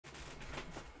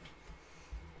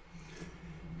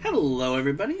Hello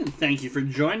everybody, and thank you for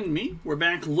joining me. We're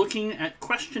back looking at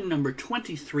question number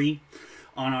 23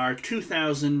 on our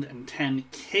 2010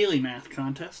 Cayley math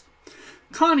contest.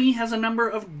 Connie has a number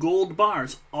of gold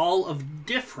bars, all of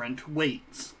different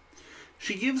weights.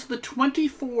 She gives the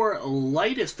 24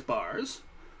 lightest bars,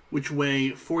 which weigh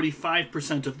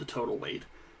 45% of the total weight,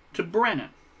 to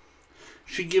Brennan.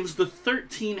 She gives the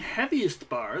 13 heaviest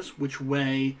bars, which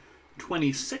weigh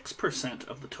 26%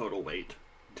 of the total weight,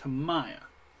 to Maya.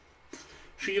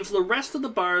 She gives the rest of the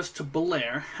bars to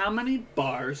Blair. How many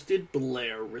bars did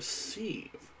Blair receive?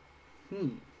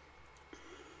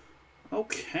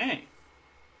 Okay.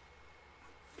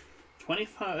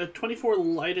 24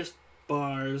 lightest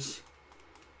bars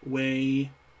weigh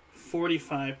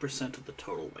 45% of the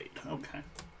total weight. Okay.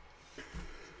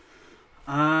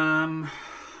 I'm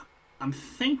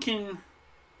thinking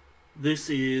this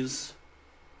is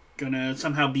gonna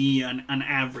somehow be an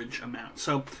average amount.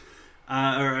 So,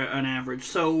 or an average.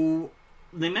 So,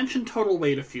 they mentioned total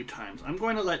weight a few times. I'm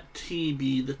going to let T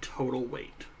be the total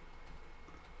weight.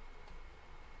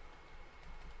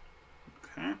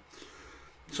 Okay.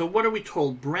 So what are we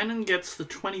told? Brennan gets the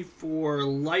 24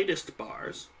 lightest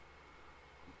bars,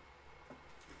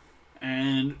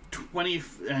 and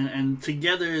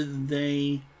together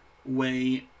they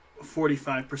weigh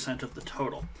 45% of the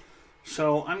total.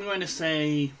 So I'm going to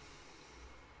say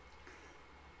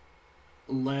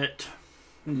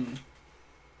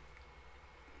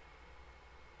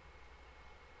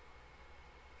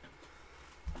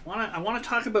I want to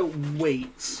talk about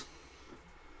weights.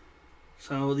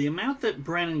 So the amount that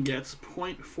Brennan gets,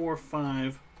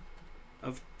 0.45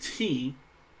 of T,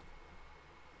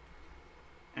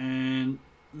 and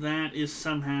that is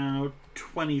somehow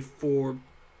 24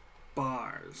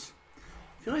 bars.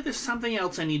 I feel like there's something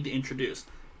else I need to introduce.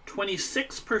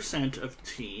 26% of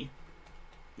T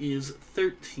is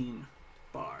 13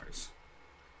 bars.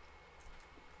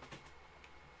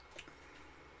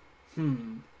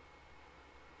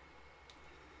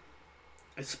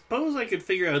 I suppose I could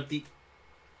figure out the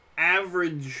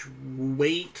average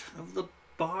weight of the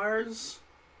bars.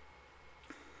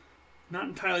 Not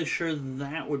entirely sure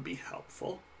that would be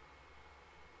helpful.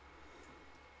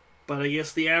 But I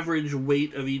guess the average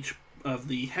weight of each of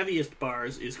the heaviest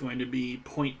bars is going to be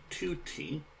 0.2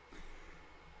 T.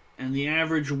 And the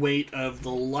average weight of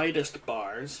the lightest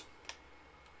bars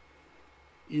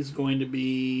is going to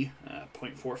be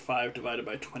 0.45 divided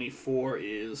by 24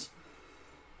 is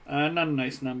not a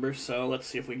nice number, so let's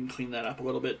see if we can clean that up a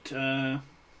little bit.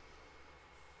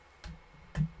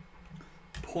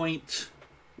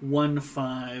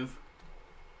 0.15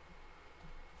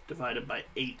 divided by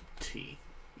 8T.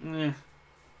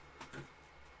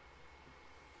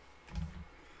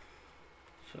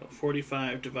 So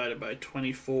 45 divided by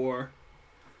 24.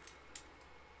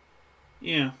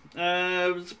 Yeah,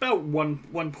 it's about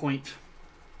one point.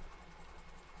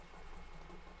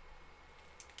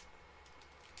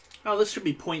 Oh, this should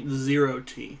be 0.0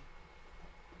 T.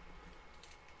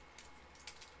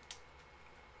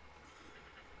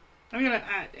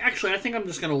 Actually, I think I'm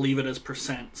just gonna leave it as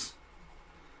percents.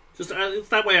 Just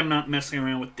that way I'm not messing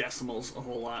around with decimals a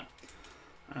whole lot.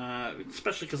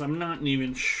 Especially because I'm not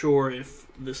even sure if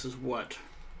this is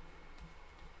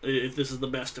the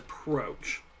best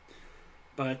approach.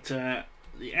 But the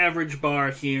average bar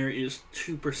here is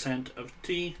 2% of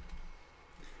T.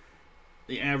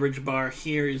 The average bar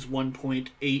here is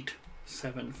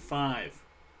 1.875%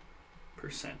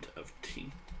 of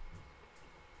T.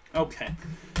 Okay.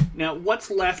 Now, what's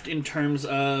left in terms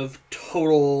of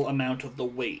total amount of the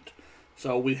weight?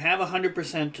 So we have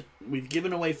 100%, we've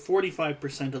given away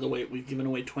 45% of the weight, we've given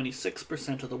away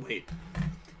 26% of the weight.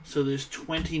 So there's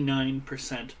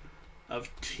 29% of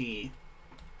T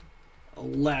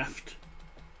left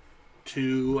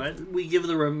to, we give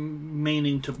the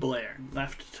remaining to Blair,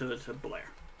 left to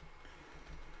Blair.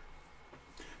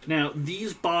 Now,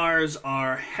 these bars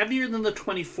are heavier than the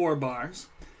 24 bars,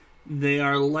 they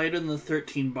are lighter than the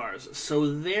 13 bars,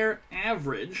 so their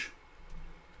average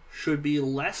should be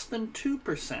less than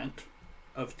 2%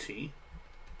 of T,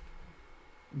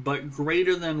 but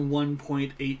greater than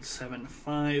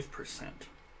 1.875%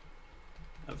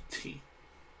 of T.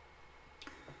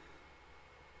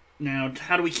 Now,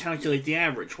 how do we calculate the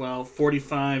average? Well,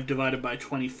 45 divided by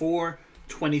 24,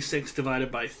 26 divided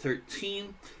by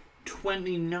 13,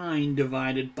 29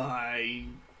 divided by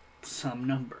some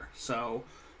number. So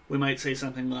we might say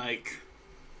something like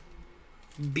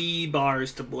B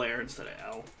bars to Blair instead of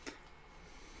L.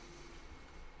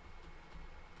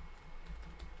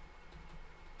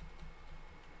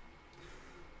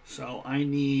 So I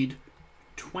need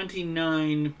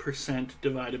 29%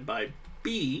 divided by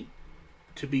B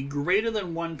to be greater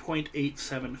than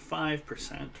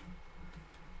 1.875%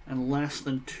 and less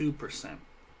than 2%.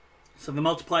 So if I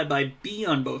multiply by b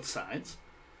on both sides,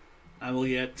 I will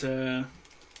get,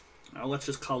 let's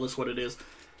just call this what it is.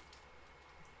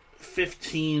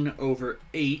 15 over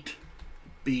 8,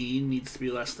 b needs to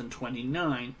be less than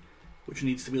 29, which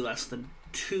needs to be less than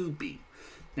 2b.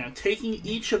 Now, taking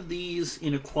each of these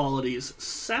inequalities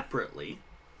separately,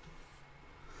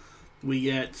 we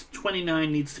get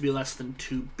 29 needs to be less than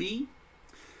 2b.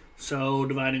 So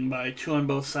dividing by 2 on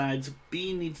both sides,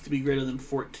 b needs to be greater than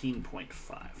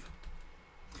 14.5.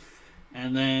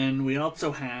 And then we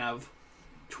also have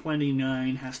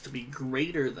 29 has to be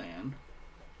greater than,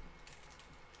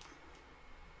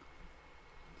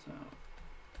 so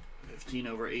 15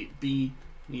 over 8b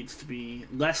needs to be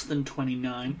less than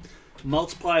 29.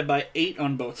 Multiply by 8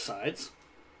 on both sides.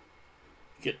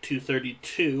 Get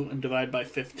 232 and divide by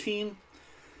 15.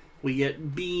 We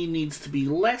get b needs to be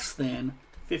less than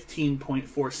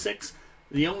 15.46.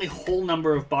 The only whole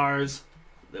number of bars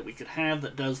that we could have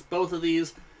that does both of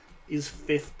these is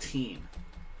 15.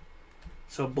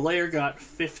 So Blair got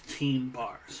 15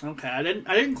 bars. Okay, I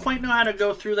didn't quite know how to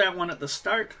go through that one at the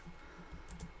start,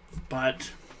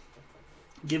 but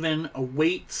given a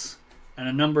weights and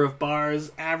a number of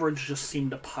bars, average just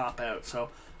seemed to pop out. So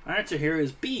our answer here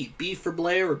is B. B for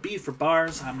Blair or B for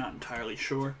bars. I'm not entirely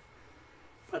sure.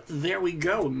 But there we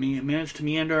go. We managed to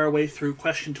meander our way through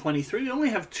question 23. We only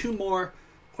have 2 more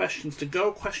questions to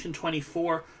go. Question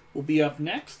 24 will be up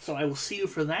next, so I will see you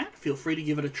for that. Feel free to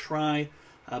give it a try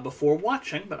before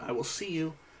watching, but I will see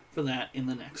you for that in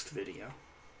the next video.